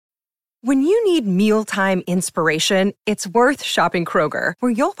When you need mealtime inspiration, it's worth shopping Kroger,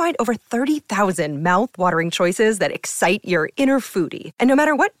 where you'll find over 30,000 mouth-watering choices that excite your inner foodie. And no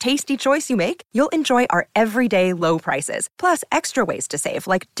matter what tasty choice you make, you'll enjoy our everyday low prices, plus extra ways to save,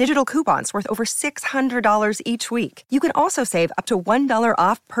 like digital coupons worth over $600 each week. You can also save up to $1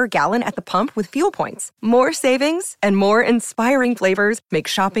 off per gallon at the pump with fuel points. More savings and more inspiring flavors make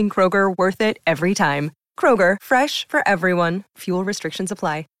shopping Kroger worth it every time. Kroger, fresh for everyone. Fuel restrictions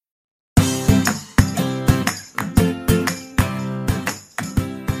apply.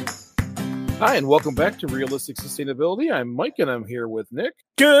 Hi, and welcome back to Realistic Sustainability. I'm Mike, and I'm here with Nick.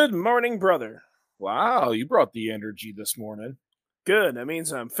 Good morning, brother. Wow, you brought the energy this morning. Good. That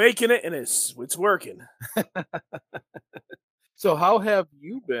means I'm faking it, and it's working. So how have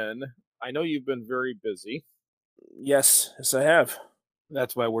you been? I know you've been very busy. Yes, I have.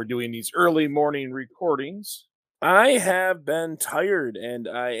 That's why we're doing these early morning recordings. I have been tired, and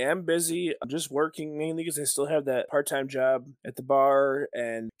I am busy. I'm just working mainly because I still have that part-time job at the bar,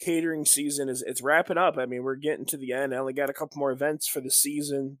 and catering season it's wrapping up. I mean, we're getting to the end. I only got a couple more events for the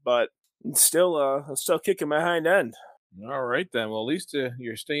season, but I'm still kicking my hind end. All right, then. Well, at least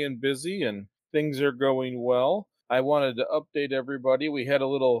you're staying busy and things are going well. I wanted to update everybody. We had a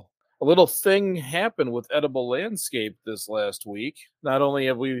little thing happen with Edible Landscape this last week. Not only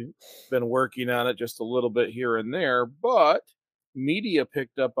have we been working on it just a little bit here and there, but media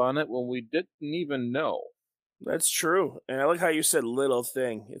picked up on it when we didn't even know. That's true. And I like how you said little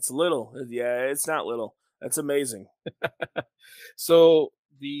thing. It's little. Yeah, it's not little. That's amazing. So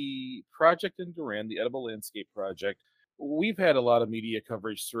the project in Durand, the Edible Landscape project, we've had a lot of media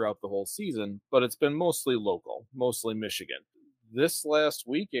coverage throughout the whole season, but it's been mostly local, mostly Michigan. This last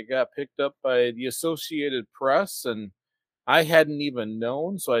week, it got picked up by the Associated Press, and I hadn't even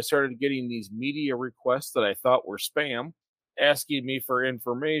known. So I started getting these media requests that I thought were spam, asking me for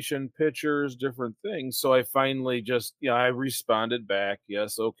information, pictures, different things. So I finally I responded back,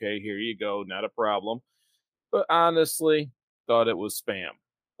 yes, okay, here you go, not a problem. But honestly, thought it was spam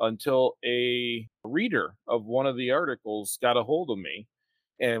until a reader of one of the articles got a hold of me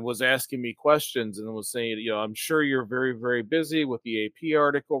and was asking me questions and was saying, I'm sure you're very, very busy with the AP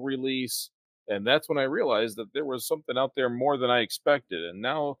article release. And that's when I realized that there was something out there more than I expected. And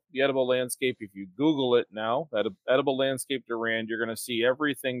now the Edible Landscape, if you Google it now, Edible Landscape Durand, you're going to see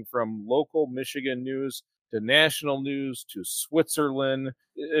everything from local Michigan news to national news to Switzerland.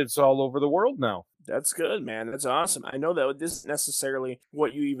 It's all over the world now. That's good, man. That's awesome. I know that this isn't necessarily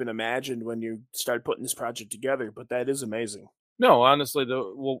what you even imagined when you started putting this project together, but that is amazing. No, honestly,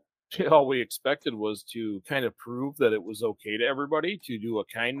 all we expected was to kind of prove that it was okay to everybody to do a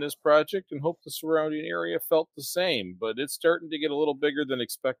kindness project and hope the surrounding area felt the same. But it's starting to get a little bigger than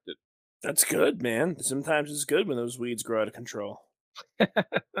expected. That's good, man. Sometimes it's good when those weeds grow out of control.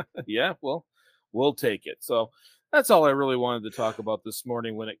 Yeah, well, we'll take it. So that's all I really wanted to talk about this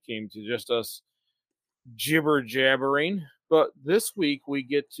morning when it came to just us jibber jabbering. But this week we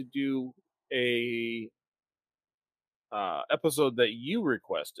get to do a episode that you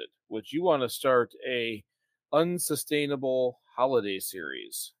requested, which you want to start a unsustainable holiday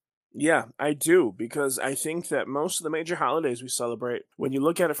series. Yeah, I do, because I think that most of the major holidays we celebrate, when you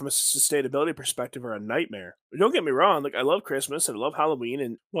look at it from a sustainability perspective, are a nightmare. Don't get me wrong, I love Christmas and I love Halloween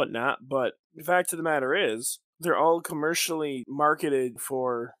and whatnot, but the fact of the matter is, they're all commercially marketed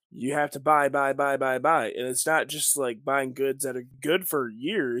for you have to buy. And it's not just like buying goods that are good for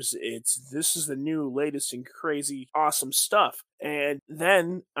years. This is the new, latest, and crazy, awesome stuff. And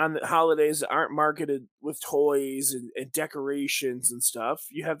then on the holidays that aren't marketed with toys and decorations and stuff,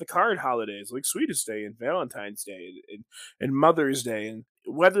 you have the card holidays like Sweetest Day and Valentine's Day and Mother's Day. And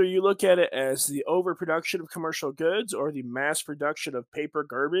whether you look at it as the overproduction of commercial goods or the mass production of paper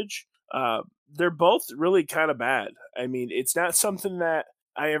garbage, they're both really kind of bad. I mean, it's not something that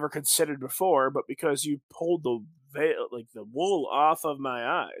I ever considered before, but because you pulled the veil, the wool off of my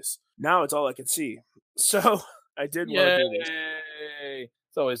eyes, now it's all I can see. So I did want to do this.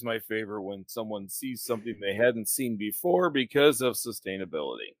 It's always my favorite when someone sees something they hadn't seen before because of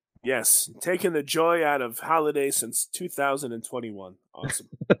sustainability. Yes, taking the joy out of holidays since 2021. Awesome.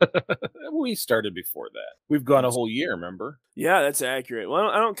 We started before that. We've gone a whole year, remember? Yeah, that's accurate.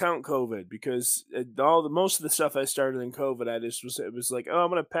 Well, I don't count COVID because most of the stuff I started in COVID, it was like, oh, I'm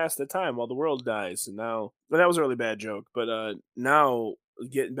gonna pass the time while the world dies. And now, well, that was a really bad joke. But now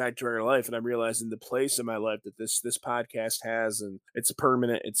getting back to our life, and I'm realizing the place in my life that this podcast has, and it's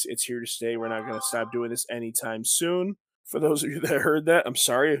permanent. It's here to stay. We're not gonna stop doing this anytime soon. For those of you that heard that, I'm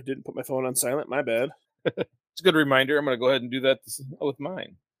sorry I didn't put my phone on silent. My bad. It's a good reminder. I'm going to go ahead and do that with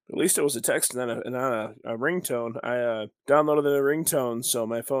mine. At least it was a text and not a ringtone. I downloaded the ringtone, so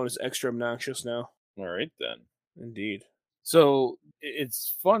my phone is extra obnoxious now. All right, then. Indeed. So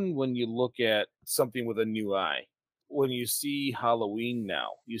it's fun when you look at something with a new eye. When you see Halloween now,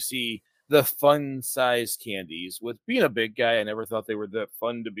 you see the fun size candies. With being a big guy, I never thought they were that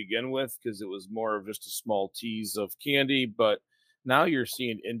fun to begin with because it was more of just a small tease of candy. But now you're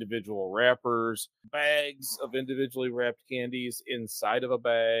seeing individual wrappers, bags of individually wrapped candies inside of a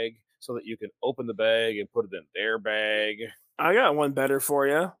bag so that you can open the bag and put it in their bag. I got one better for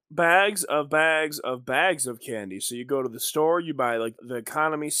you. Bags of bags of bags of candy. So you go to the store, you buy like the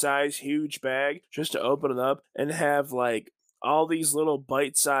economy size huge bag just to open it up and have like all these little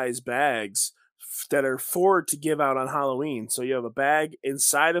bite-sized bags that are for to give out on Halloween. So you have a bag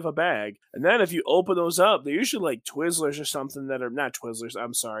inside of a bag, and then if you open those up, they're usually like Twizzlers or something that are not Twizzlers.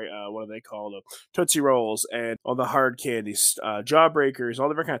 I'm sorry, what are they called? Tootsie Rolls and all the hard candies, Jawbreakers, all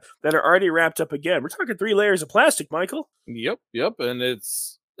different kinds that are already wrapped up again. We're talking 3 layers of plastic, Michael. Yep, and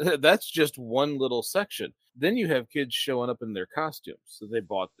it's that's just one little section. Then you have kids showing up in their costumes that they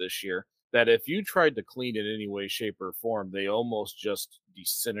bought this year. That if you tried to clean in any way, shape, or form, they almost just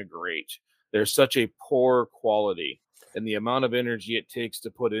disintegrate. They're such a poor quality, and the amount of energy it takes to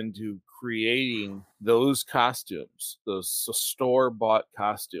put into creating those costumes, those store-bought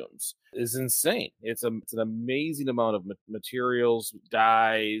costumes, is insane. It's an amazing amount of materials,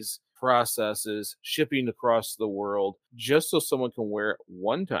 dyes, processes, shipping across the world, just so someone can wear it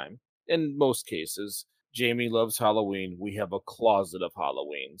one time. In most cases, Jamie loves Halloween. We have a closet of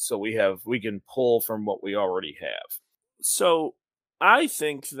Halloween, so we can pull from what we already have. So I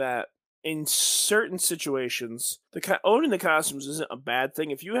think that in certain situations, owning the costumes isn't a bad thing.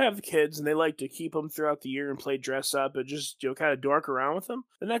 If you have kids and they like to keep them throughout the year and play dress up and just kind of dork around with them,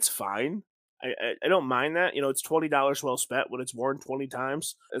 then that's fine. I don't mind that. It's $20 well spent when it's worn 20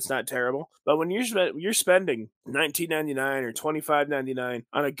 times. It's not terrible. But when you're spending $19.99 or $25.99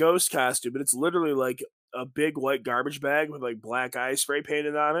 on a ghost costume, but it's literally like a big white garbage bag with like black eye spray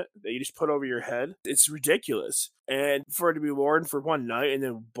painted on it that you just put over your head. It's ridiculous. And for it to be worn for one night and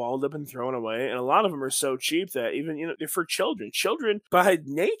then balled up and thrown away. And a lot of them are so cheap that even, they're for children. Children, by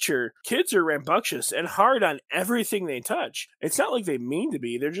nature, kids are rambunctious and hard on everything they touch. It's not like they mean to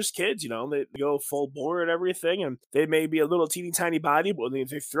be. They're just kids, They go full bore at everything. And they may be a little teeny tiny body, but when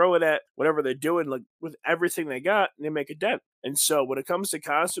they throw it at whatever they're doing, like with everything they got, they make a dent. And so when it comes to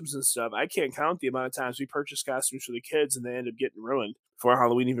costumes and stuff, I can't count the amount of times we purchase costumes for the kids and they end up getting ruined before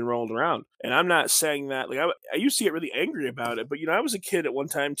Halloween even rolled around. And I'm not saying that, like, I used to get really angry about it, but, I was a kid at one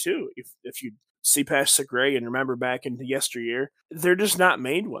time too. If you see past the gray and remember back into yesteryear, they're just not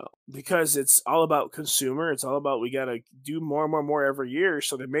made well because it's all about consumer. It's all about we got to do more and more and more every year.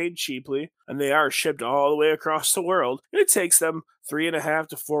 So they're made cheaply and they are shipped all the way across the world. And it takes them 3.5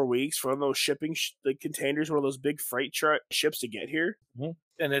 to 4 weeks for one of those shipping containers, one of those big freight ships to get here. Mm-hmm.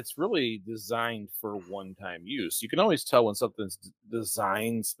 And it's really designed for one-time use. You can always tell when something's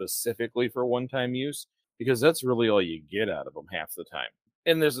designed specifically for one-time use because that's really all you get out of them half the time.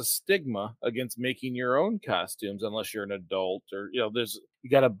 And there's a stigma against making your own costumes unless you're an adult or, you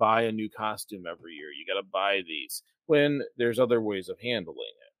got to buy a new costume every year. You got to buy these when there's other ways of handling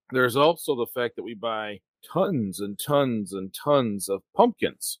it. There's also the fact that we buy tons and tons and tons of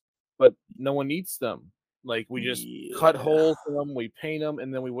pumpkins, but no one eats them. Like we just cut holes in them, we paint them,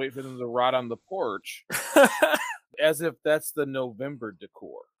 and then we wait for them to rot on the porch as if that's the November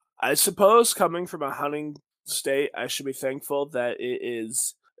decor. I suppose coming from a hunting state, I should be thankful that it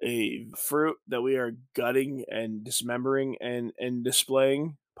is a fruit that we are gutting and dismembering and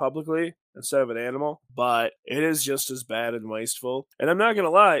displaying publicly instead of an animal, but it is just as bad and wasteful. And I'm not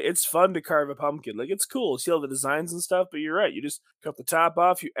gonna lie, it's fun to carve a pumpkin. Like it's cool, see all the designs and stuff, but you're right, you just cut the top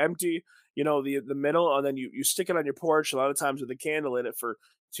off, you empty the middle, and then you stick it on your porch a lot of times with a candle in it for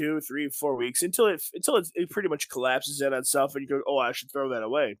 2, 3, 4 weeks until it pretty much collapses in on itself and you go, oh, I should throw that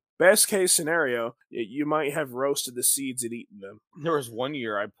away. Best case scenario, you might have roasted the seeds and eaten them. There was one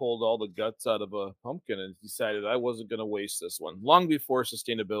year I pulled all the guts out of a pumpkin and decided I wasn't going to waste this one. Long before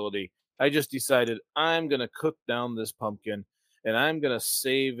sustainability, I just decided I'm going to cook down this pumpkin and I'm going to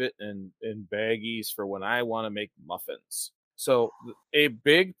save it in baggies for when I want to make muffins. So a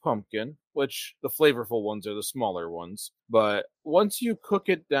big pumpkin, which the flavorful ones are the smaller ones, but once you cook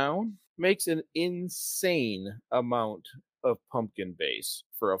it down, makes an insane amount of pumpkin base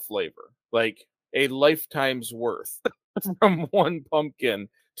for a flavor. Like a lifetime's worth from one pumpkin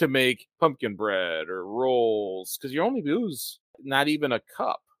to make pumpkin bread or rolls, because you only use not even a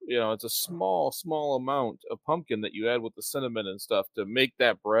cup. It's a small amount of pumpkin that you add with the cinnamon and stuff to make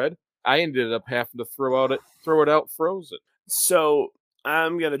that bread. I ended up having to throw it out frozen. So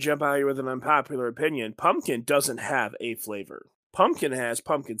I'm going to jump out here with an unpopular opinion. Pumpkin doesn't have a flavor. Pumpkin has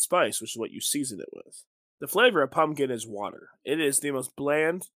pumpkin spice, which is what you season it with. The flavor of pumpkin is water. It is the most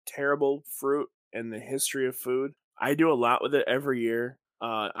bland, terrible fruit in the history of food. I do a lot with it every year.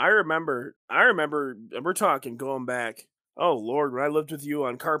 I remember, we're talking going back. Oh Lord, when I lived with you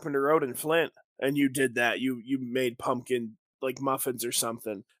on Carpenter Road in Flint, and you did that, you made pumpkin like muffins or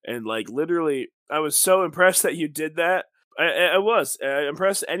something, and like literally, I was so impressed that you did that. I was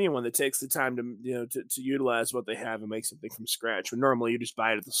impressed anyone that takes the time to to utilize what they have and make something from scratch. When normally you just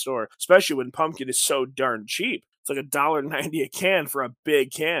buy it at the store, especially when pumpkin is so darn cheap. It's like $1.90 a can for a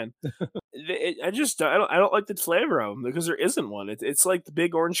big can. I don't like the flavor of them because there isn't one. It's like the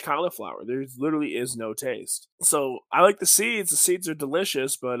big orange cauliflower. There literally is no taste. So I like the seeds. The seeds are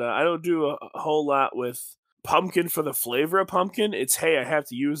delicious, but I don't do a whole lot with pumpkin for the flavor of pumpkin. It's, hey, I have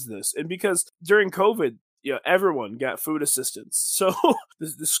to use this, and because during COVID, everyone got food assistance. So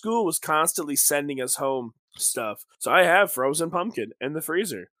the school was constantly sending us home stuff. So I have frozen pumpkin in the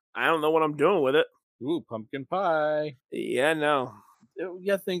freezer. I don't know what I'm doing with it. Ooh, pumpkin pie. Yeah, no. We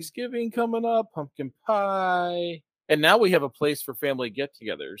got Thanksgiving coming up, pumpkin pie. And now we have a place for family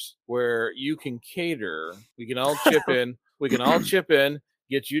get-togethers where you can cater. We can all chip in.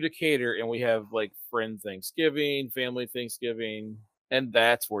 Get you to cater, and we have like friend Thanksgiving, family Thanksgiving. And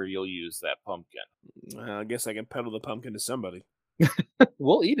that's where you'll use that pumpkin. I guess I can peddle the pumpkin to somebody.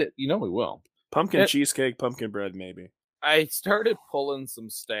 We'll eat it. You know we will. Pumpkin cheesecake, pumpkin bread, maybe. I started pulling some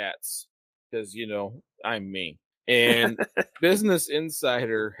stats because, I'm me. And Business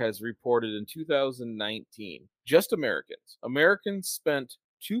Insider has reported in 2019, just Americans spent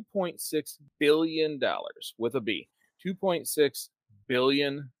 $2.6 billion with a B, $2.6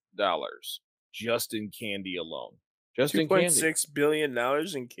 billion just in candy alone. Just in candy. $2.6 billion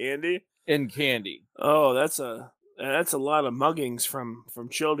in candy? In candy. Oh, that's a lot of muggings from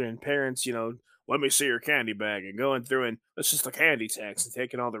children. Parents, let me see your candy bag, and going through, and it's just a candy tax and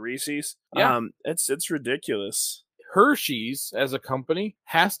taking all the Reese's. Yeah. It's ridiculous. Hershey's as a company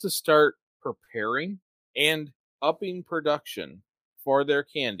has to start preparing and upping production for their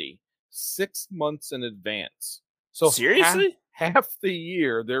candy 6 months in advance. So seriously? Half the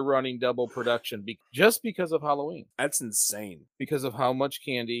year they're running double production just because of Halloween. That's insane. Because of how much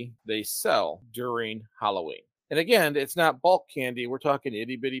candy they sell during Halloween. And again, it's not bulk candy. We're talking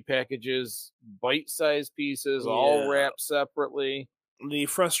itty-bitty packages, bite-sized pieces, all wrapped separately. The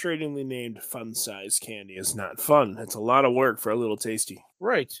frustratingly named fun-size candy is not fun. It's a lot of work for a little tasty.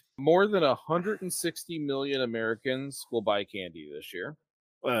 Right. More than 160 million Americans will buy candy this year.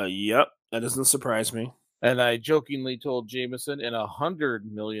 Yep. That doesn't surprise me. And I jokingly told Jameson, and 100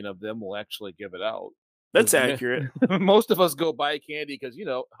 million of them will actually give it out. That's accurate. Most of us go buy candy because,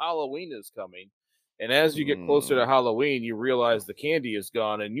 Halloween is coming. And as you get closer to Halloween, you realize the candy is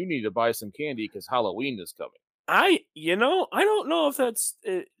gone and you need to buy some candy because Halloween is coming. I don't know if that's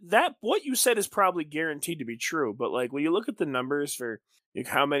that. What you said is probably guaranteed to be true, but like when you look at the numbers for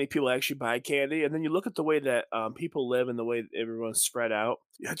how many people actually buy candy, and then you look at the way that people live and the way that everyone's spread out,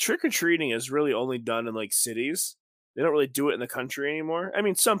 trick or treating is really only done in like cities. They don't really do it in the country anymore. I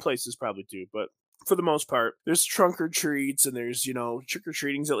mean, some places probably do, but for the most part, there's trunk or treats and there's trick or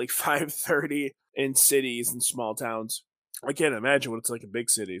treatings at like 5:30 in cities and small towns. I can't imagine what it's like in big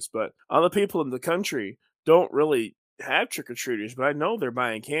cities, but all the people in the country don't really have trick-or-treaters, but I know they're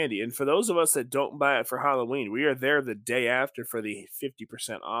buying candy. And for those of us that don't buy it for Halloween, we are there the day after for the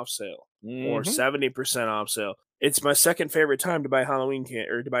 50% off sale or 70% off sale. It's my second favorite time to buy Halloween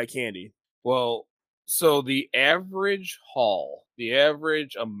to buy candy. Well, so the average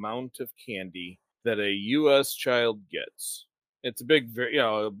average amount of candy that a U.S. child gets, it's a big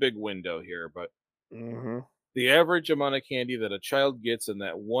window here, but the average amount of candy that a child gets in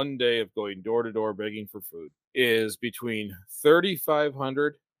that one day of going door to door begging for food is between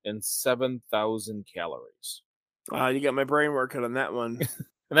 3,500 and 7,000 calories. You got my brain working on that one.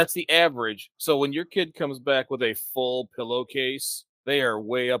 And that's the average. So when your kid comes back with a full pillowcase, they are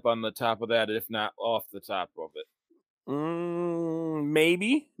way up on the top of that, if not off the top of it.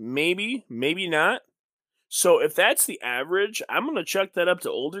 Maybe not. So if that's the average, I'm going to chuck that up to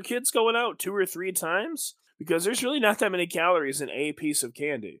older kids going out 2 or 3 times. Because there's really not that many calories in a piece of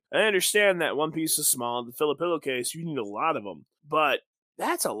candy. I understand that one piece is small. To fill a pillowcase, you need a lot of them. But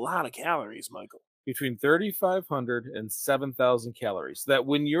that's a lot of calories, Michael. Between 3,500 and 7,000 calories. That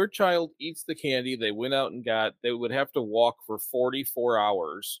when your child eats the candy they went out and got, they would have to walk for 44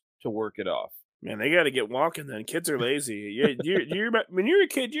 hours to work it off. Man, they got to get walking then. Kids are lazy. When you're a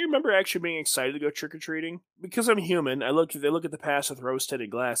kid, do you remember actually being excited to go trick or treating? Because I'm human, they look at the past with rose tinted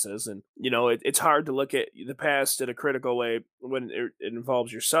glasses, and it's hard to look at the past in a critical way when it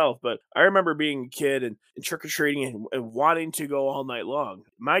involves yourself. But I remember being a kid and trick or treating and wanting to go all night long.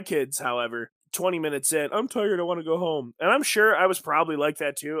 My kids, however, 20 minutes in, I'm tired, I want to go home. And I'm sure I was probably like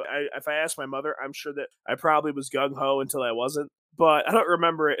that too. If I asked my mother, I'm sure that I probably was gung ho until I wasn't. But I don't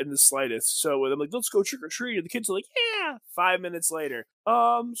remember it in the slightest. So when I'm like, let's go trick or treat, and the kids are like, yeah. 5 minutes later,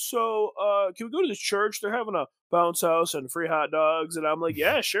 can we go to the church? They're having a bounce house and free hot dogs. And I'm like,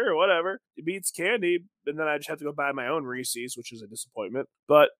 yeah, sure, whatever. It beats candy. And then I just have to go buy my own Reese's, which is a disappointment,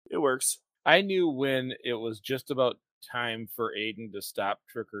 but it works. I knew when it was just about time for Aiden to stop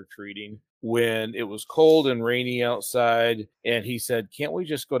trick or treating when it was cold and rainy outside, and he said, "Can't we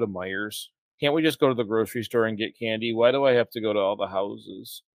just go to Myers? Can't we just go to the grocery store and get candy? Why do I have to go to all the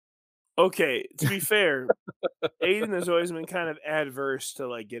houses?" Okay, to be fair, Aiden has always been kind of adverse to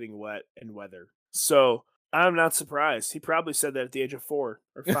like getting wet and weather. So I'm not surprised. He probably said that at the age of 4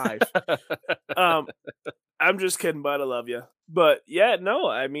 or 5. um, I'm just kidding, bud. I love you. But yeah, no,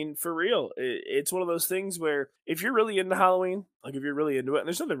 I mean, for real, it's one of those things where if you're really into Halloween, like if you're really into it, and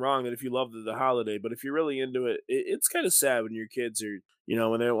there's nothing wrong that if you love the holiday, but if you're really into it, it's kind of sad when your kids are,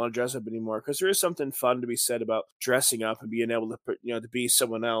 when they don't want to dress up anymore, because there is something fun to be said about dressing up and being able to, to be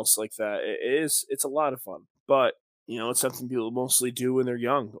someone else like that. It's a lot of fun, but it's something people mostly do when they're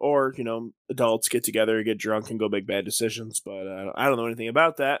young, or adults get together, get drunk, and go make bad decisions. But I don't know anything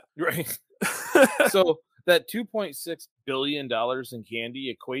about that. Right. So that $2.6 billion in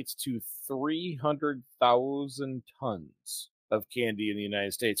candy equates to 300,000 tons of candy in the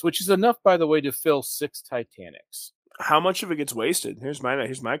United States, which is enough, by the way, to fill 6 Titanics. How much of it gets wasted? Here's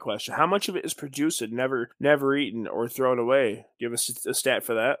my question. How much of it is produced and never eaten or thrown away? Do you have a stat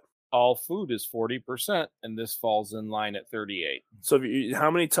for that? All food is 40%, and this falls in line at 38. So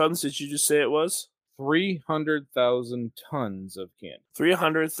how many tons did you just say it was? 300,000 tons of candy.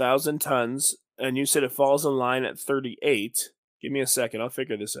 300,000 tons, and you said it falls in line at 38. Give me a second. I'll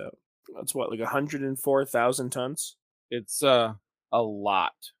figure this out. That's what, like 104,000 tons? It's a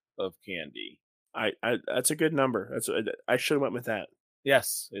lot of candy. I that's a good number. I should have went with that.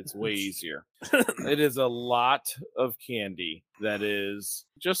 Yes, it's way easier. It is a lot of candy that is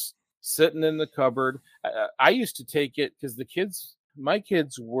just sitting in the cupboard. I used to take it because my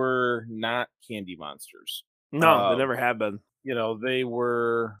kids were not candy monsters. No, they never have been. They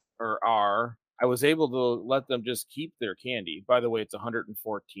were or are. I was able to let them just keep their candy. By the way, it's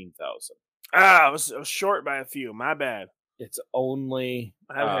 114,000. I was short by a few. My bad. It's only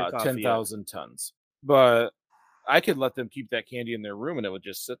 10,000 tons. But I could let them keep that candy in their room and it would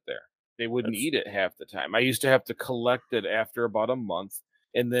just sit there. They wouldn't eat it half the time. I used to have to collect it after about a month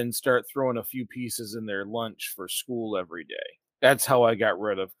and then start throwing a few pieces in their lunch for school every day. That's how I got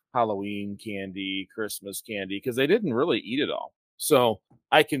rid of Halloween candy, Christmas candy, because they didn't really eat it all. So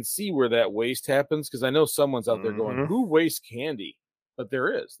I can see where that waste happens, because I know someone's out there going, who wastes candy? But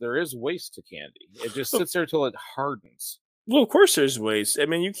there is waste to candy. It just sits there till it hardens. Well, of course there's waste. I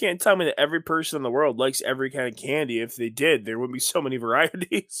mean, you can't tell me that every person in the world likes every kind of candy. If they did, there wouldn't be so many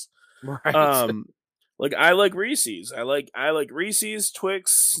varieties. Right. Like I like Reese's. I like Reese's,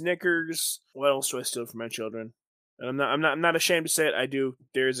 Twix, Snickers. What else do I steal from my children? And I'm not ashamed to say it. I do.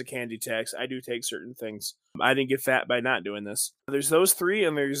 There is a candy tax. I do take certain things. I didn't get fat by not doing this. There's those 3,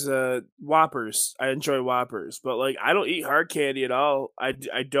 and there's Whoppers. I enjoy Whoppers, but like I don't eat hard candy at all. I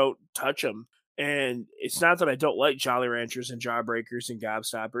don't touch them. And it's not that I don't like Jolly Ranchers and Jawbreakers and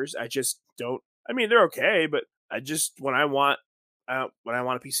Gobstoppers. I just don't. I mean, they're okay, but I just when I want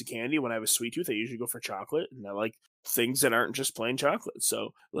a piece of candy, when I have a sweet tooth, I usually go for chocolate, and I like things that aren't just plain chocolate.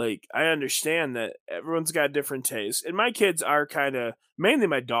 So, like, I understand that everyone's got different tastes, and my kids are kind of mainly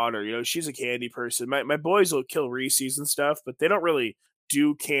my daughter. She's a candy person. My boys will kill Reese's and stuff, but they don't really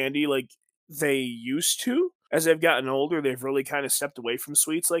do candy like they used to. As they've gotten older, they've really kind of stepped away from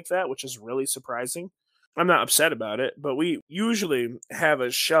sweets like that, which is really surprising. I'm not upset about it, but we usually have a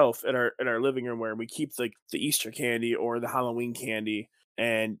shelf in our living room where we keep like the Easter candy or the Halloween candy.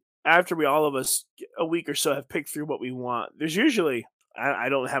 And after we all of us a week or so have picked through what we want, there's usually I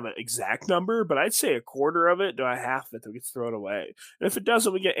don't have an exact number, but I'd say a quarter of it to a half of it that gets thrown away. And if it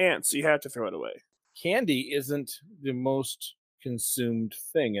doesn't, we get ants, so you have to throw it away. Candy isn't the most consumed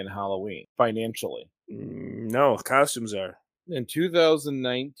thing in Halloween financially. No, costumes are. In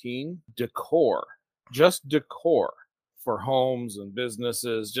 2019, just decor for homes and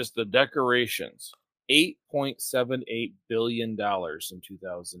businesses, just the decorations, $8.78 billion in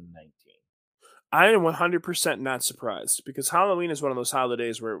 2019. I am 100% not surprised because Halloween is one of those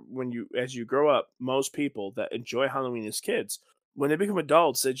holidays where as you grow up, most people that enjoy Halloween as kids, when they become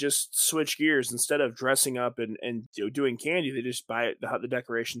adults, they just switch gears. Instead of dressing up and doing candy, they just buy the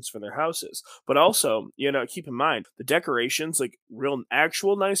decorations for their houses. But also, keep in mind the decorations, like real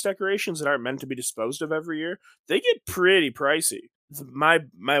actual nice decorations that aren't meant to be disposed of every year, they get pretty pricey.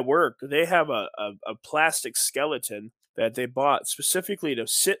 My work, they have a plastic skeleton that they bought specifically to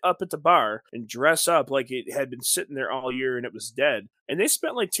sit up at the bar and dress up like it had been sitting there all year and it was dead. And they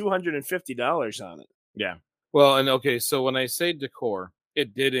spent like $250 on it. Yeah. Well, and okay, so when I say decor,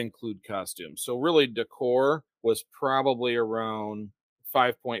 it did include costumes. So really decor was probably around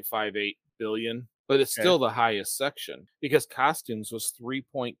 5.58 billion, but it's Okay. still the highest section because costumes was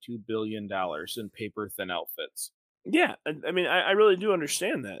 $3.2 billion in paper thin outfits. Yeah, I mean, I really do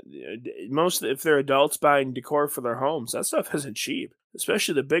understand that. Most, if they're adults buying decor for their homes, that stuff isn't cheap,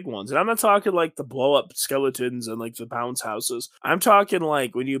 especially the big ones. And I'm not talking like the blow up skeletons and like the bounce houses. I'm talking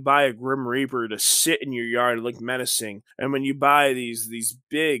like when you buy a Grim Reaper to sit in your yard and look menacing, and when you buy these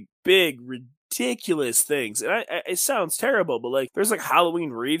big ridiculous things. And it sounds terrible, but like there's like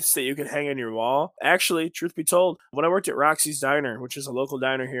Halloween wreaths that you can hang on your wall. Actually, truth be told, when I worked at Roxy's Diner, which is a local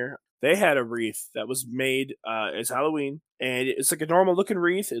diner here, they had a wreath that was made as Halloween, and it's like a normal looking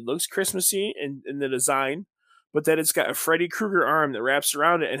wreath. It looks Christmassy in the design, but then it's got a Freddy Krueger arm that wraps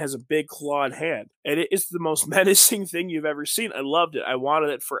around it and has a big clawed hand. And it is the most menacing thing you've ever seen. I loved it. I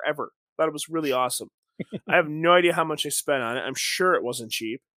wanted it forever. Thought it was really awesome. I have no idea how much I spent on it. I'm sure it wasn't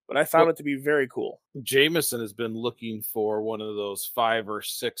cheap, but I found Well, it to be very cool. Jameson has been looking for one of those 5 or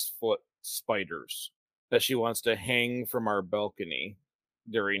 6 foot spiders that she wants to hang from our balcony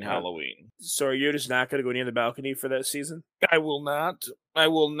during Halloween. So are you just not going to go near the balcony for that season? I will not. I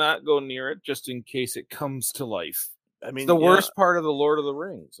will not go near it just in case it comes to life. I It's mean, the worst part of the Lord of the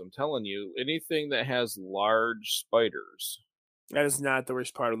Rings. I'm telling you, anything that has large spiders, that is not the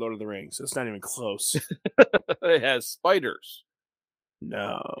worst part of Lord of the Rings. It's not even close. it has spiders.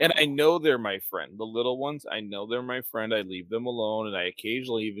 No. And I know they're my friend. The little ones, I know they're my friend. I leave them alone, and I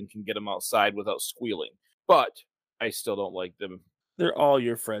occasionally even can get them outside without squealing. But I still don't like them. They're all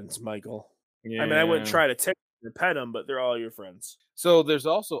your friends, Michael. I mean, I wouldn't Yeah. try to tickle or pet them, but they're all your friends. So there's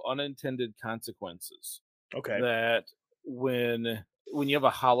also unintended consequences Okay. that when you have a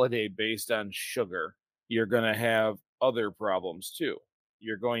holiday based on sugar, you're going to have other problems too.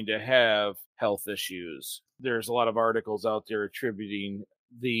 You're going to have health issues. There's a lot of articles out there attributing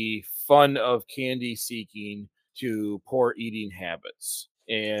the fun of candy seeking to poor eating habits.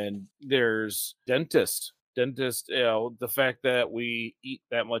 And there's dentists, the fact that we eat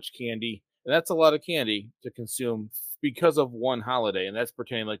that much candy, and that's a lot of candy to consume because of one holiday, and that's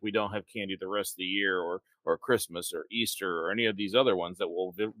pretending like we don't have candy the rest of the year, or Christmas or Easter or any of these other ones that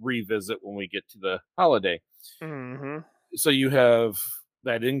we'll revisit when we get to the holiday. Mm-hmm. So you have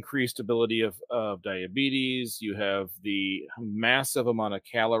that increased ability of diabetes. You have the massive amount of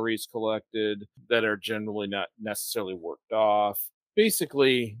calories collected that are generally not necessarily worked off.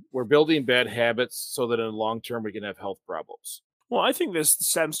 Basically, we're building bad habits so that in the long term we can have health problems. Well, I think this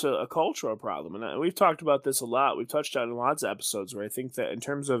stems to a cultural problem, and we've talked about this a lot. We've touched on in lots of episodes where I think that in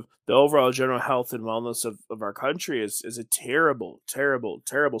terms of the overall general health and wellness of our country is a terrible, terrible,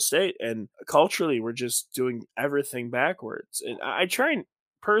 terrible state, and culturally we're just doing everything backwards. And I try and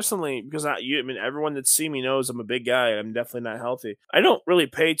personally, because I mean, everyone that's seen me knows I'm a big guy and I'm definitely not healthy. I don't really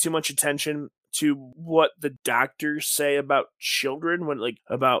pay too much attention to what the doctors say about children when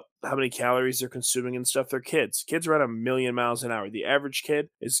about how many calories they're consuming and stuff. They're kids. Kids run 1,000,000 miles an hour. The average kid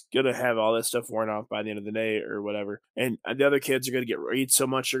is gonna have all that stuff worn off by the end of the day or whatever. And the other kids are gonna eat so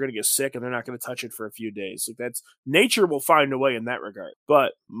much they're gonna get sick and they're not gonna touch it for a few days. Like that's nature will find a way in that regard.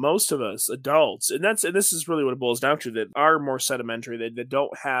 But most of us adults, and this is really what it boils down to, that are more sedimentary, that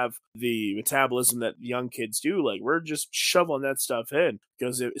don't have the metabolism that young kids do. Like we're just shoveling that stuff in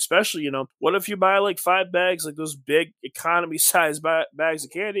because especially what if you buy like 5 bags, like those big economy size bags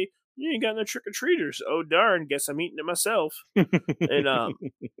of candy? You ain't got no trick or treaters. Oh darn! Guess I'm eating it myself. And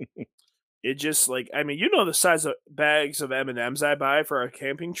it just like I mean, the size of bags of M&Ms I buy for our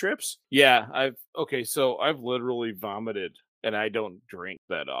camping trips. Yeah, so I've literally vomited, and I don't drink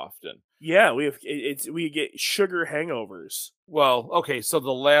that often. Yeah, we get sugar hangovers. Well, okay, so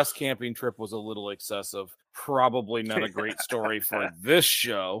the last camping trip was a little excessive. Probably not a great story for this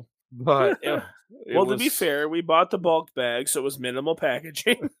show, but well, to be fair, we bought the bulk bag, so it was minimal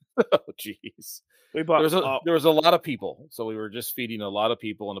packaging. Oh, jeez. We bought there was a lot of people, so we were just feeding a lot of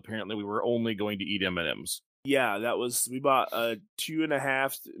people, and apparently we were only going to eat M&Ms. Yeah, we bought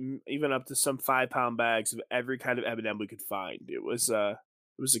 2.5, even up to some 5-pound bags of every kind of M&M we could find. It was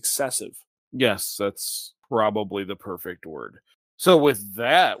excessive. Yes, that's probably the perfect word. So with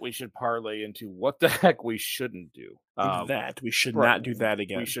that, we should parlay into what the heck we shouldn't do. That we should Right, not do that we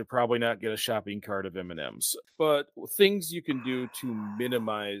again. should probably not get a shopping cart of M&Ms, but things you can do to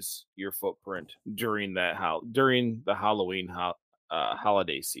minimize your footprint during during the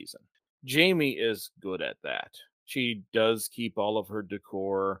holiday season. Jamie is good at that. She does keep all of her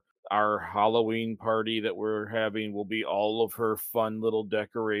decor. Our Halloween party that we're having will be all of her fun little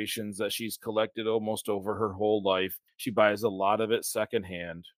decorations that she's collected almost over her whole life. She buys a lot of it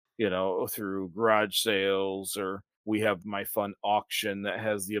secondhand, through garage sales, or we have my fun auction that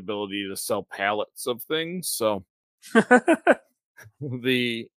has the ability to sell pallets of things. So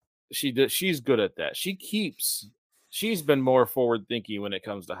the she's good at that. She's been more forward thinking when it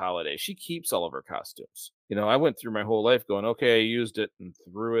comes to holidays. She keeps all of her costumes. I went through my whole life going, okay, I used it and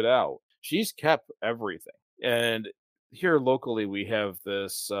threw it out. She's kept everything. And here locally we have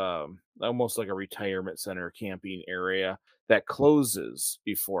this almost like a retirement center camping area that closes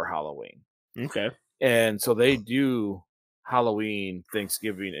before Halloween. Okay. And so they do Halloween,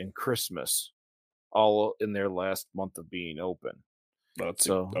 Thanksgiving, and Christmas all in their last month of being open.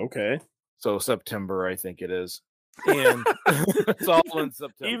 Okay. So September, I think it is. And it's all in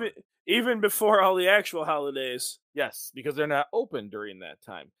September. Even before all the actual holidays. Yes, because they're not open during that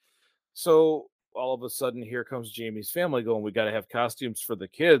time. So all of a sudden, here comes Jamie's family going, we got to have costumes for the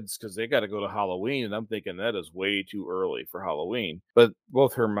kids because they got to go to Halloween. And I'm thinking that is way too early for Halloween. But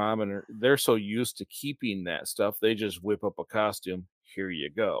both her mom and they're so used to keeping that stuff. They just whip up a costume. Here you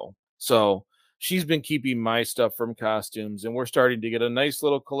go. So she's been keeping my stuff from costumes, and we're starting to get a nice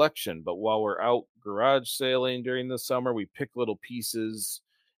little collection. But while we're out garage sailing during the summer, we pick little pieces,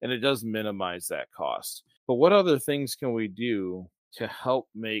 and it does minimize that cost. But what other things can we do to help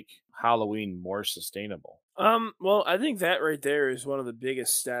make Halloween more sustainable? Well, I think that right there is one of the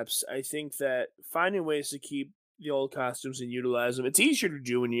biggest steps. I think that finding ways to keep the old costumes and utilize them, it's easier to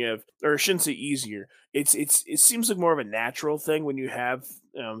do when you have, or I shouldn't say easier. It seems like more of a natural thing when you have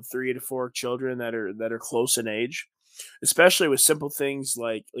 3 to 4 children that are close in age, especially with simple things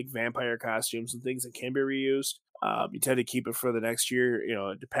like vampire costumes and things that can be reused. You tend to keep it for the next year,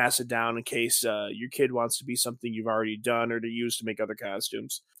 to pass it down in case your kid wants to be something you've already done or to use to make other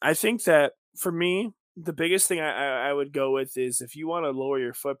costumes. I think that for me, the biggest thing I would go with is if you want to lower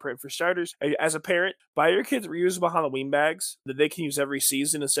your footprint, for starters, as a parent, buy your kids reusable Halloween bags that they can use every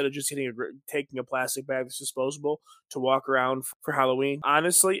season instead of just taking a plastic bag that's disposable to walk around for Halloween.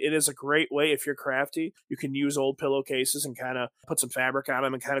 Honestly, it is a great way if you're crafty. You can use old pillowcases and kind of put some fabric on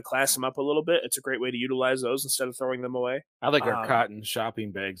them and kind of class them up a little bit. It's a great way to utilize those instead of throwing them away. I like our cotton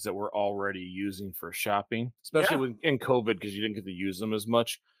shopping bags that we're already using for shopping, especially in COVID because you didn't get to use them as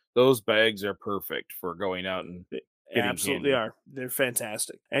much. Those bags are perfect for going out and getting absolutely candy. are. They're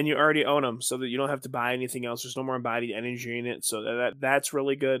fantastic, and you already own them, so that you don't have to buy anything else. There's no more embodied energy in it, so that's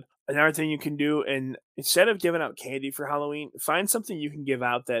really good. Another thing you can do, and instead of giving out candy for Halloween, find something you can give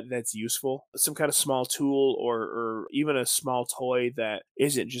out that's useful. Some kind of small tool or even a small toy that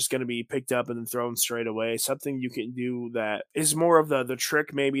isn't just going to be picked up and then thrown straight away. Something you can do that is more of the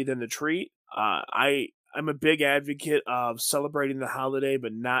trick maybe than the treat. I'm a big advocate of celebrating the holiday,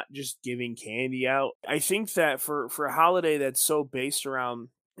 but not just giving candy out. I think that for a holiday that's so based around,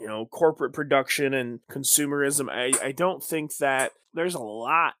 corporate production and consumerism, I don't think that there's a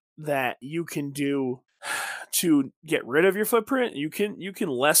lot that you can do to get rid of your footprint. You can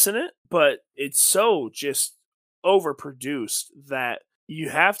lessen it, but it's so just overproduced that you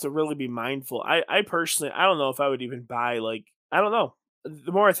have to really be mindful. I personally, I don't know if I would even buy, I don't know.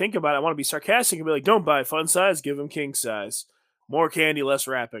 The more I think about it, I want to be sarcastic and be like, don't buy fun size, give them king size. More candy, less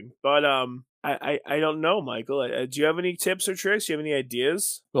wrapping. But I don't know, Michael. Do you have any tips or tricks? Do you have any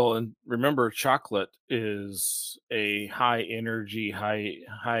ideas? Well, and remember, chocolate is a high energy,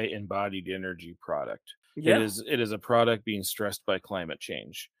 high embodied energy product. Yeah. It is a product being stressed by climate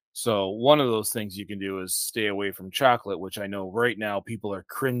change. So one of those things you can do is stay away from chocolate, which I know right now people are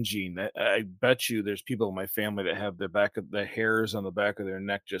cringing. I bet you there's people in my family that have the hairs on the back of their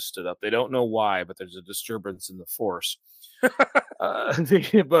neck just stood up. They don't know why, but there's a disturbance in the force.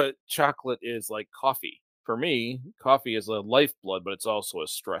 But chocolate is like coffee. For me, coffee is a lifeblood, but it's also a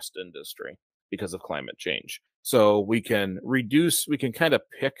stressed industry because of climate change. So we can kind of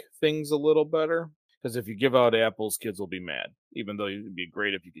pick things a little better. Because if you give out apples, kids will be mad, even though it'd be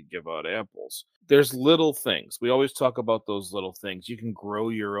great if you could give out apples. There's little things. We always talk about those little things. You can grow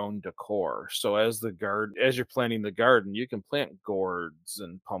your own decor. So as you're planting the garden, you can plant gourds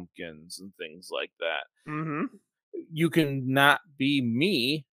and pumpkins and things like that. Mm-hmm. You can not be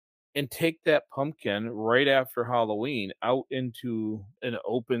me and take that pumpkin right after Halloween out into an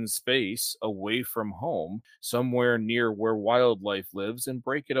open space away from home, somewhere near where wildlife lives, and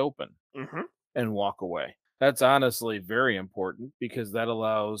break it open Mm-hmm. and walk away. That's honestly very important because that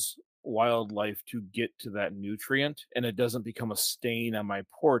allows wildlife to get to that nutrient and it doesn't become a stain on my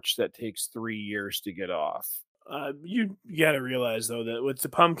porch that takes 3 years to get off. You got to realize though that with the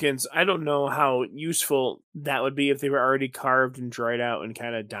pumpkins, I don't know how useful that would be if they were already carved and dried out and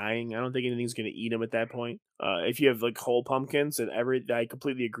kind of dying. I don't think anything's going to eat them at that point. If you have like whole pumpkins and I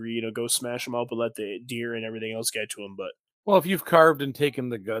completely agree. Go smash them up and let the deer and everything else get to them. But Well, if you've carved and taken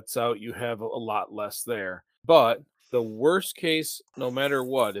the guts out, you have a lot less there. But the worst case, no matter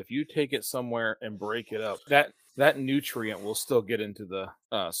what, if you take it somewhere and break it up, that nutrient will still get into the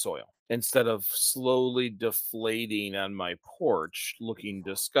soil instead of slowly deflating on my porch, looking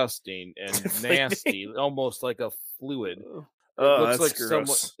disgusting and nasty, almost like a fluid. It oh, looks that's like someone.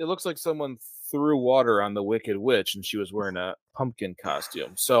 gross. It looks like someone threw water on the Wicked Witch, and she was wearing a pumpkin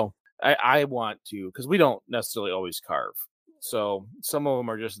costume. So I want to, because we don't necessarily always carve. So some of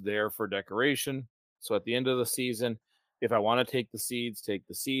them are just there for decoration. So at the end of the season, if I want to take the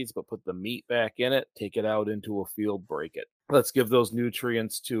seeds, but put the meat back in it, take it out into a field, break it. Let's give those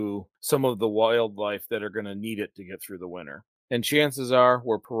nutrients to some of the wildlife that are going to need it to get through the winter. And chances are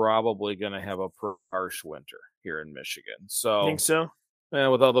we're probably going to have a harsh winter here in Michigan. So Think so?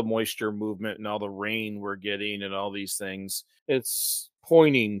 with all the moisture movement and all the rain we're getting and all these things, it's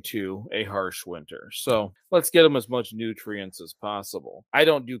pointing to a harsh winter. So let's get them as much nutrients as possible. I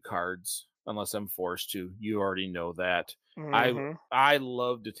don't do cards unless I'm forced to. You already know that. Mm-hmm. I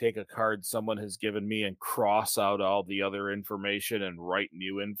love to take a card someone has given me and cross out all the other information and write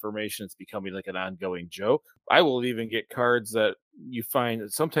new information. It's becoming like an ongoing joke. I will even get cards that you find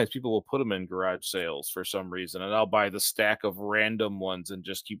that sometimes people will put them in garage sales for some reason, and I'll buy the stack of random ones and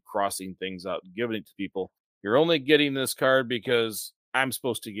just keep crossing things out and giving it to people. You're only getting this card because I'm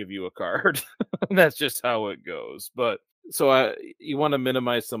supposed to give you a card. That's just how it goes. But so you want to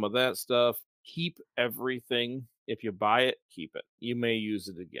minimize some of that stuff. Keep everything. If you buy it, keep it. You may use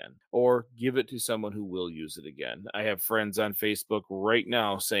it again or give it to someone who will use it again. I have friends on Facebook right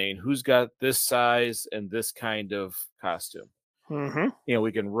now saying, who's got this size and this kind of costume? Mm-hmm.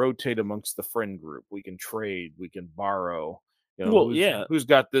 We can rotate amongst the friend group. We can trade. We can borrow. Well, yeah. Who's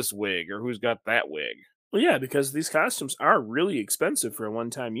got this wig or who's got that wig? Well, yeah, because these costumes are really expensive for a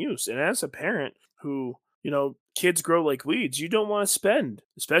one-time use. And as a parent who, kids grow like weeds, you don't want to spend,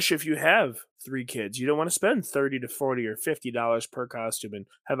 especially if you have 3 kids, you don't want to spend $30 to $40 or $50 per costume and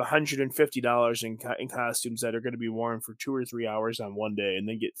have $150 in costumes that are going to be worn for 2 or 3 hours on one day and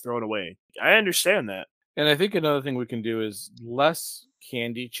then get thrown away. I understand that. And I think another thing we can do is less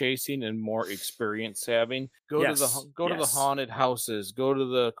candy chasing and more experience having. Go to the haunted houses, go to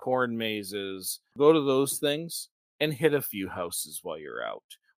the corn mazes, go to those things and hit a few houses while you're out.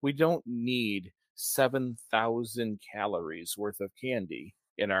 We don't need 7,000 calories worth of candy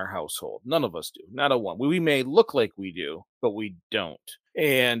in our household. None of us do. Not a one. We may look like we do, but we don't.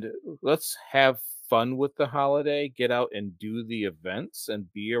 And let's have fun with the holiday, get out and do the events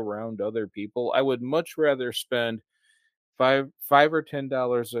and be around other people. I would much rather spend five or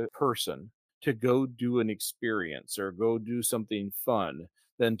 $10 a person to go do an experience or go do something fun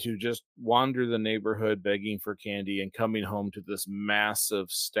than to just wander the neighborhood begging for candy and coming home to this massive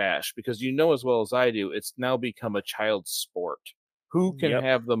stash. Because as well as I do, it's now become a child sport. Who can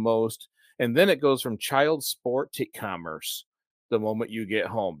have the most? And then it goes from child sport to commerce the moment you get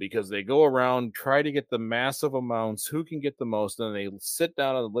home, because they go around, try to get the massive amounts, who can get the most, and then they sit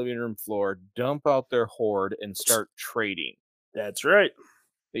down on the living room floor, dump out their hoard, and start trading. That's right.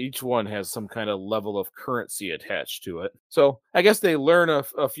 Each one has some kind of level of currency attached to it. So I guess they learn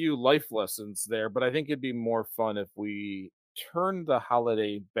a few life lessons there, but I think it'd be more fun if we turn the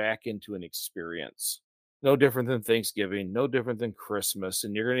holiday back into an experience. No different than Thanksgiving, no different than Christmas.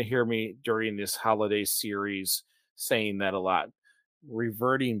 And you're going to hear me during this holiday series saying that a lot.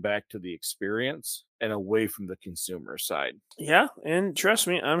 Reverting back to the experience and away from the consumer side. Yeah, and trust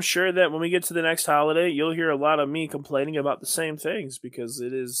me, I'm sure that when we get to the next holiday, you'll hear a lot of me complaining about the same things because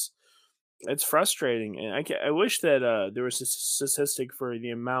it's frustrating. And I wish that there was a statistic for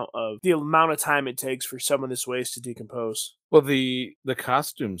the amount of time it takes for some of this waste to decompose. Well, the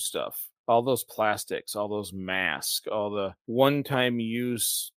costume stuff, all those plastics, all those masks, all the one-time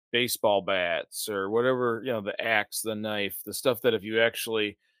use baseball bats or whatever, the axe, the knife, the stuff that if you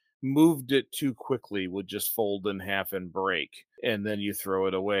actually moved it too quickly would just fold in half and break, and then you throw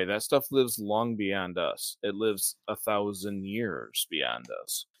it away. That stuff lives long beyond us. It lives 1,000 years beyond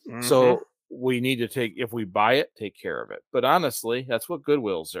us. Mm-hmm. So we need to if we buy it, take care of it. But honestly, that's what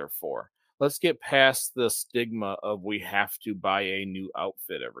Goodwill's there for. Let's get past the stigma of we have to buy a new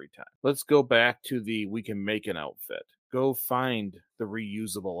outfit every time. Let's go back to we can make an outfit. Go find the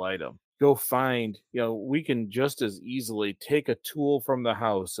reusable item. Go find, we can just as easily take a tool from the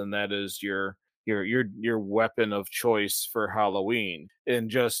house, and that is your weapon of choice for Halloween, and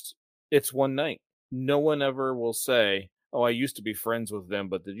just it's one night. No one ever will say, "Oh, I used to be friends with them,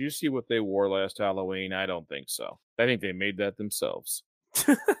 but did you see what they wore last Halloween?" I don't think so. I think they made that themselves.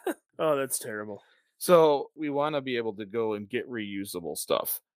 Oh, that's terrible. So we want to be able to go and get reusable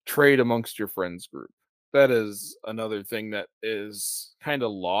stuff. Trade amongst your friends group. That is another thing that is kind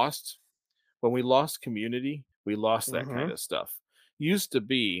of lost. When we lost community, we lost that kind of stuff. Used to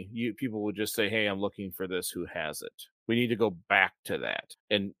be, people would just say, "Hey, I'm looking for this. Who has it?" We need to go back to that.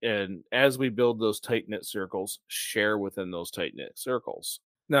 And as we build those tight-knit circles, share within those tight-knit circles.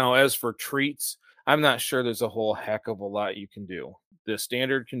 Now, as for treats, I'm not sure there's a whole heck of a lot you can do. The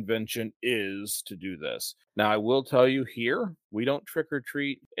standard convention is to do this. Now, I will tell you here, we don't trick or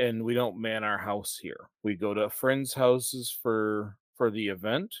treat and we don't man our house here. We go to friends' houses for the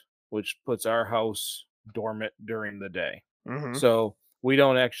event, which puts our house dormant during the day. So we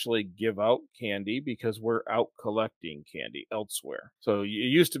don't actually give out candy because we're out collecting candy elsewhere. So it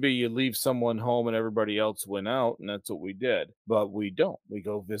used to be you leave someone home and everybody else went out, and that's what we did. But we don't. We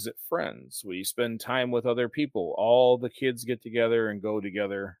go visit friends. We spend time with other people. All the kids get together and go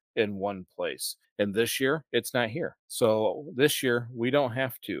together in one place. And this year, it's not here. So this year, we don't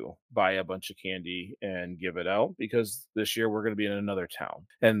have to buy a bunch of candy and give it out because this year we're going to be in another town.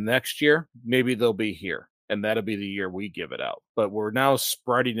 And next year, maybe they'll be here. And that'll be the year we give it out. But we're now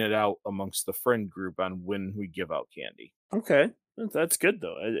spreading it out amongst the friend group on when we give out candy. Okay, that's good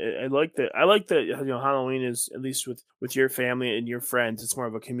though. I like that. I like that. Halloween is, at least with your family and your friends, it's more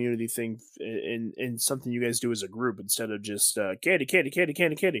of a community thing and something you guys do as a group instead of just candy, candy, candy,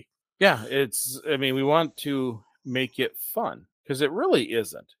 candy, candy. Yeah, we want to make it fun because it really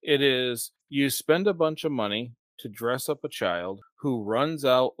isn't. It is, you spend a bunch of money to dress up a child who runs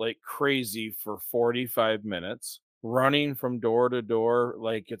out like crazy for 45 minutes, running from door to door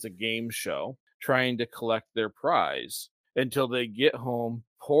like it's a game show, trying to collect their prize until they get home,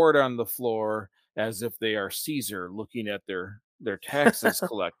 pour it on the floor as if they are Caesar looking at their taxes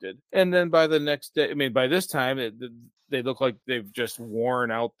collected. And then by the next day, by this time, they look like they've just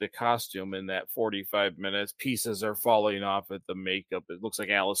worn out the costume in that 45 minutes. Pieces are falling off at the makeup. It looks like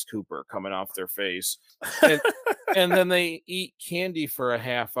Alice Cooper coming off their face. And then they eat candy for a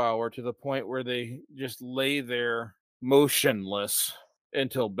half hour to the point where they just lay there motionless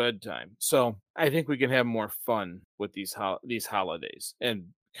until bedtime. So I think we can have more fun with these holidays and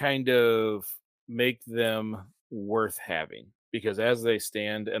kind of make them worth having. Because as they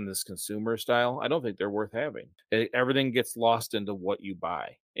stand in this consumer style, I don't think they're worth having. Everything gets lost into what you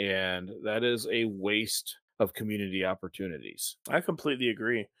buy. And that is a waste of community opportunities. I completely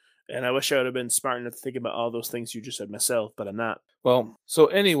agree. And I wish I would have been smart enough to think about all those things you just said myself, but I'm not. Well, so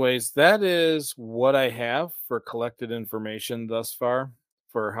anyways, that is what I have for collected information thus far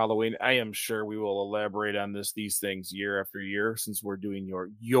for Halloween. I am sure we will elaborate on these things year after year since we're doing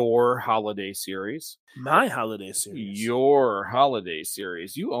your holiday series. My holiday series. Your holiday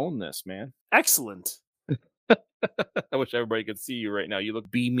series. You own this, man. Excellent. I wish everybody could see you right now. You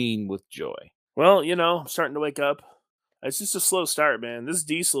look beaming with joy. Well, I'm starting to wake up. It's just a slow start, man. This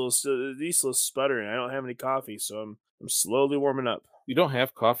diesel is sputtering. I don't have any coffee, so I'm slowly warming up. You don't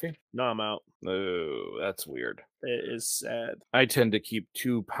have coffee? No, I'm out. Oh, that's weird. It is sad. I tend to keep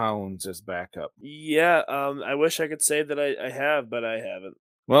 2 pounds as backup. Yeah, I wish I could say that I have, but I haven't.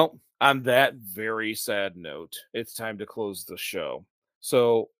 Well, on that very sad note, it's time to close the show.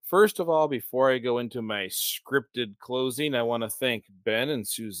 So, first of all, before I go into my scripted closing, I want to thank Ben and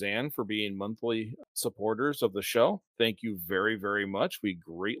Suzanne for being monthly supporters of the show. Thank you very, very much. We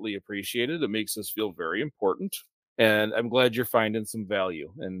greatly appreciate it. It makes us feel very important. And I'm glad you're finding some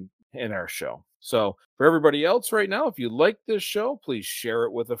value in our show. So, for everybody else right now, if you like this show, please share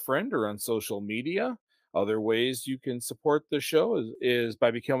it with a friend or on social media. Other ways you can support the show is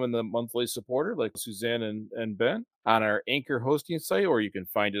by becoming the monthly supporter like Suzanne and Ben on our Anchor hosting site, or you can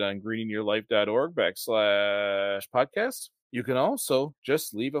find it on greeningyourlife.org/podcast. You can also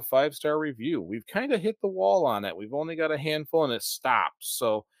just leave a 5-star review. We've kind of hit the wall on it. We've only got a handful and it stopped.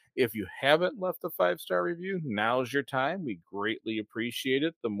 So if you haven't left a 5-star review, now's your time. We greatly appreciate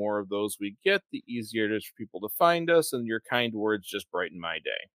it. The more of those we get, the easier it is for people to find us, and your kind words just brighten my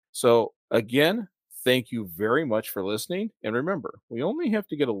day. So again, thank you very much for listening. And remember, we only have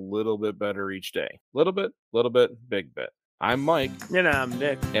to get a little bit better each day. Little bit, big bit. I'm Mike. And I'm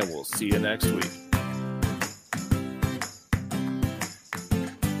Nick. And we'll see you next week.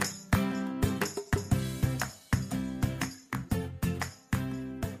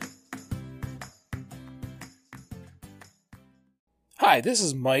 Hi, this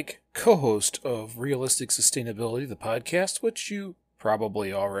is Mike, co-host of Realistic Sustainability, the podcast, which you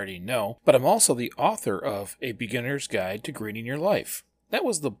probably already know, but I'm also the author of A Beginner's Guide to Greening Your Life. That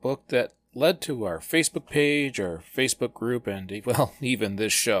was the book that led to our Facebook page, our Facebook group, and, well, even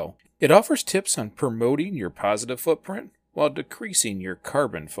this show. It offers tips on promoting your positive footprint while decreasing your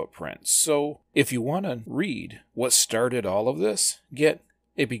carbon footprint. So, if you want to read what started all of this, get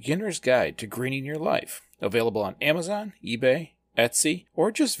A Beginner's Guide to Greening Your Life, available on Amazon, eBay, Etsy,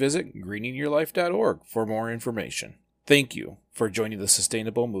 or just visit greeningyourlife.org for more information. Thank you for joining the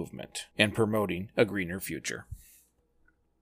sustainable movement and promoting a greener future.